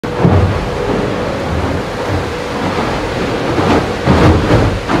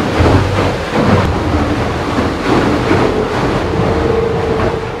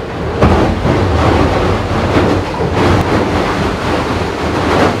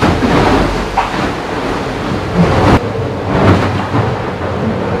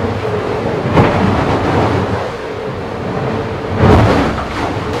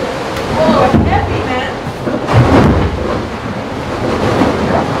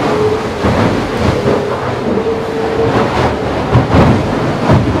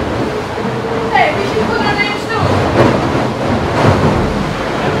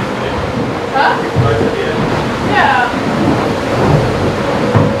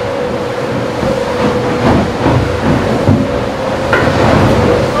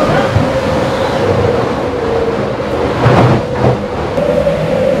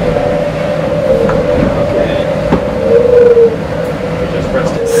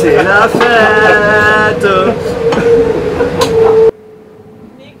c'est la fête.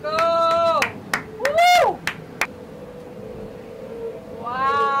 Nico! Woo!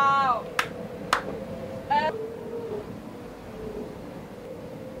 Wow!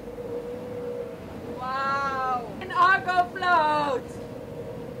 Wow! An Argo float!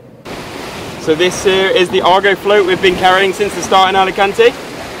 So this here is the Argo float we've been carrying since the start in Alicante.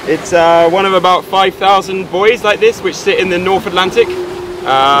 It's one of about 5,000 buoys like this which sit in the North Atlantic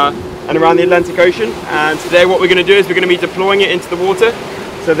and around the Atlantic Ocean. And today what we're going to do is we're going to be deploying it into the water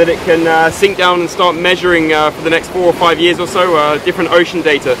so that it can sink down and start measuring for the next 4 or 5 years or so different ocean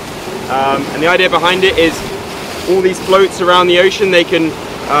data. And the idea behind it is all these floats around the ocean, they can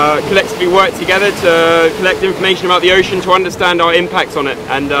collectively work together to collect information about the ocean to understand our impacts on it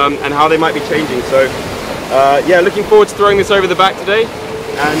and how they might be changing. So yeah, looking forward to throwing this over the back today,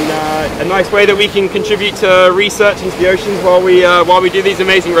 and a nice way that we can contribute to research into the oceans while we do these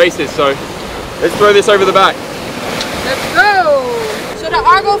amazing races. So let's throw this over the back. Let's go! So the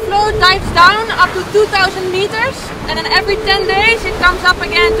Argo float dives down up to 2,000 meters, and then every 10 days it comes up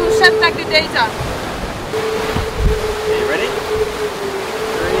again to send back the data. Okay, ready?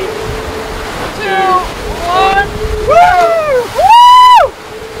 2, 1. Woo! Woo!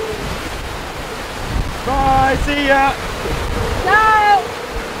 Bye, see ya! Ciao!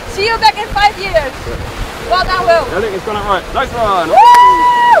 See you back in 5 years. Well done, Will. I think it's gone out right. Nice one!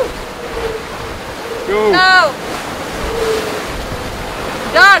 Woo! Cool. No.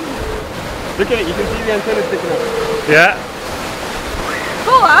 Done. Look at it, you can see the antenna sticking out. Yeah.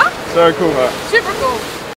 Cool, huh? So cool, huh? Super cool.